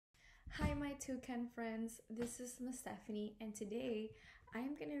Hi, my Toucan friends. This is Miss Stephanie, and today I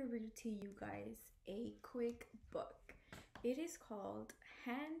am going to read to you guys a quick book. It is called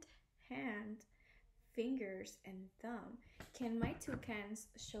Hand, Fingers, and Thumb. Can my toucans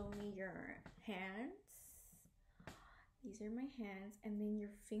show me your hands? These are my hands, and then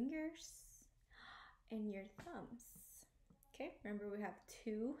your fingers and your thumbs. Okay, remember we have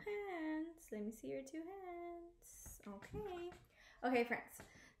two hands. Let me see your two hands. Okay, friends.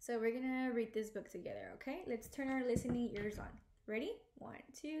 So we're gonna read this book together, okay? Let's turn our listening ears on. Ready? 1,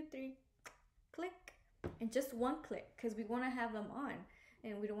 2, 3, click. And just one click, because we want to have them on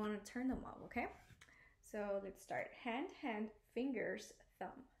and we don't want to turn them off, okay? So let's start. Hand, fingers,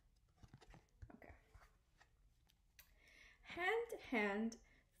 thumb. Okay. Hand,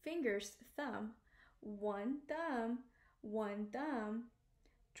 fingers, thumb, one thumb,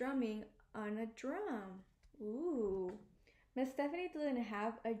 drumming on a drum. Ooh. Miss Stephanie doesn't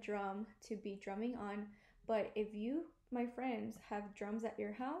have a drum to be drumming on, but if you, my friends, have drums at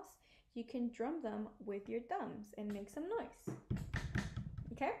your house, you can drum them with your thumbs and make some noise.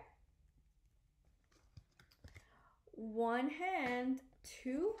 Okay? One hand,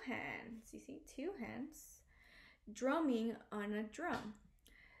 two hands. You see, two hands. Drumming on a drum.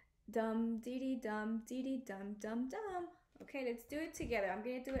 Dum dee dum dum dum. Okay, let's do it together. I'm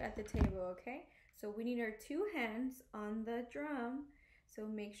gonna do it at the table, okay? So we need our two hands on the drum. So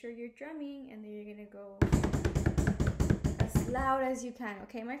make sure you're drumming and then you're gonna go as loud as you can,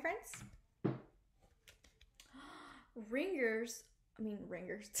 okay, my friends? Rings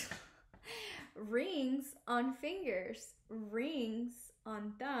on fingers, rings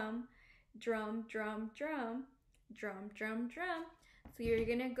on thumb, drum. So you're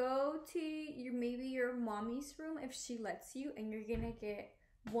gonna go to your mommy's room if she lets you, and you're gonna get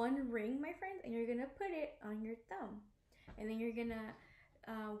one ring, my friend, and you're gonna put it on your thumb, and then you're gonna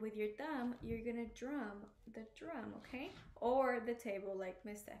with your thumb you're gonna drum the drum, okay, or the table like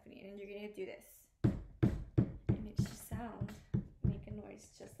Miss Stephanie, and you're gonna do this, and it should make a noise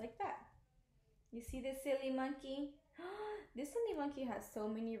just like that. You see this silly monkey? This silly monkey has so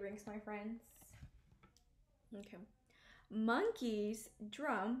many rings, my friends. Okay. Monkeys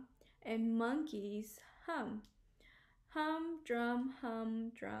drum and monkeys hum. Hum, drum,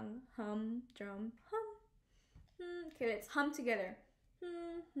 hum. Okay, let's hum together.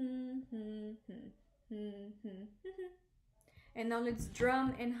 And now let's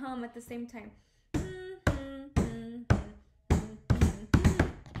drum and hum at the same time.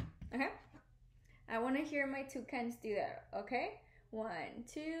 Okay? I want to hear my toucans do that, okay? 1,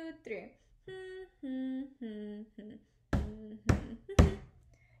 2, 3.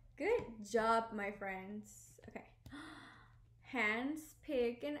 Good job, my friends. Okay. Hands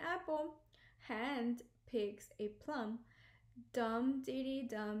pick an apple. Hand picks a plum. Dum dee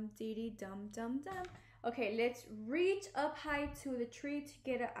dum dum. Okay, let's reach up high to the tree to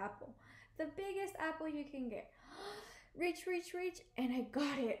get an apple. The biggest apple you can get. Reach, and I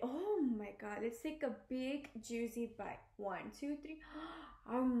got it. Oh my god, let's take a big juicy bite. 1, 2, 3.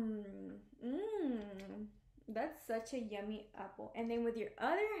 That's such a yummy apple. And then with your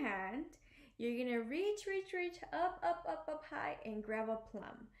other hand, you're gonna reach up high and grab a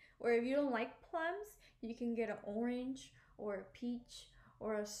plum. Or if you don't like plums, you can get an orange or a peach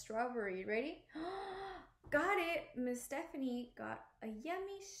or a strawberry. Ready? Got it! Miss Stephanie got a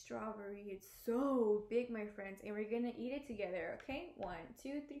yummy strawberry. It's so big, my friends, and we're gonna eat it together, okay? 1,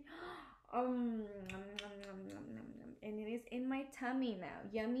 2, 3. And it is in my tummy now.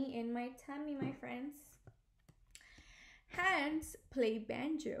 Yummy in my tummy, my friends. Hands play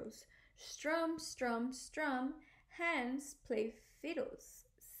banjos. Strum. Hands play fiddles.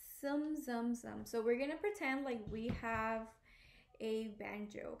 Zum. So we're gonna pretend like we have a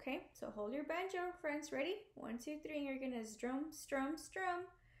banjo, okay? So hold your banjo, friends. Ready? 1, 2, 3, and you're gonna strum.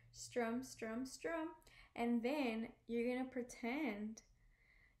 And then you're gonna pretend.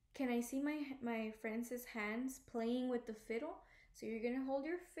 Can I see my friends' hands playing with the fiddle? So you're gonna hold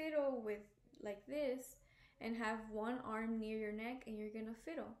your fiddle with like this and have one arm near your neck, and you're gonna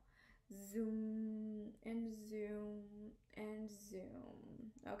fiddle. Zoom and zoom and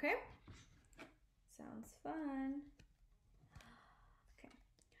zoom. Okay? Sounds fun. Okay.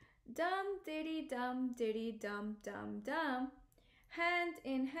 Dum diddy dum dum. Hand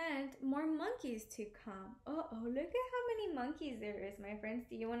in hand, more monkeys to come. Uh-oh, look at how many monkeys there is, my friends.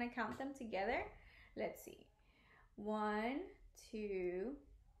 Do you want to count them together? Let's see. 1, 2,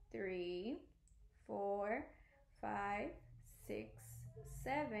 3, 4, 5, 6,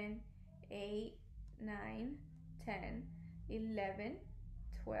 7, 8, 9, 10, 11,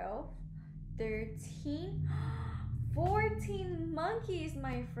 12, 13, 14 monkeys,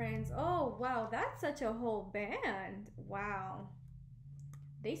 my friends. Oh, wow. That's such a whole band. Wow.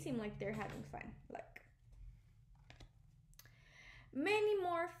 They seem like they're having fun. Like, many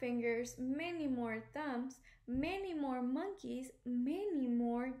more fingers, many more thumbs, many more monkeys, many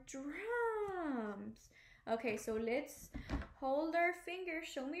more drums. Okay, so let's hold our fingers.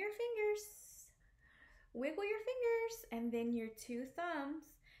 Show me your fingers. Wiggle your fingers and then your two thumbs.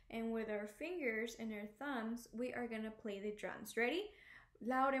 And with our fingers and our thumbs, we are gonna play the drums. Ready?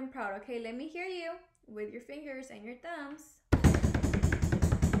 Loud and proud. Okay, let me hear you with your fingers and your thumbs.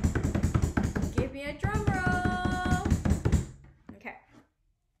 Give me a drum roll. Okay.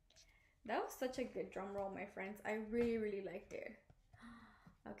 That was such a good drum roll, my friends. I really, really liked it.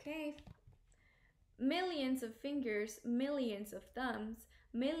 Okay. Millions of fingers, millions of thumbs,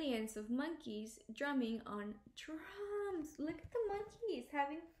 millions of monkeys drumming on drums. Look at the monkeys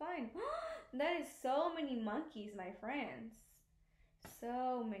having fun. That is so many monkeys, my friends.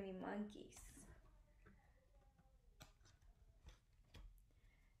 So many monkeys.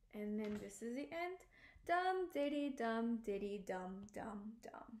 And then this is the end. Dum diddy dum diddy dum dum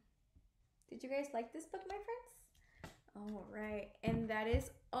dum. Did you guys like this book, my friends? All right, and that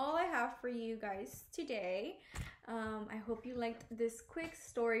is all I have for you guys today. I hope you liked this quick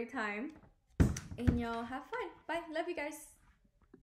story time, and y'all have fun. Bye. Love you guys.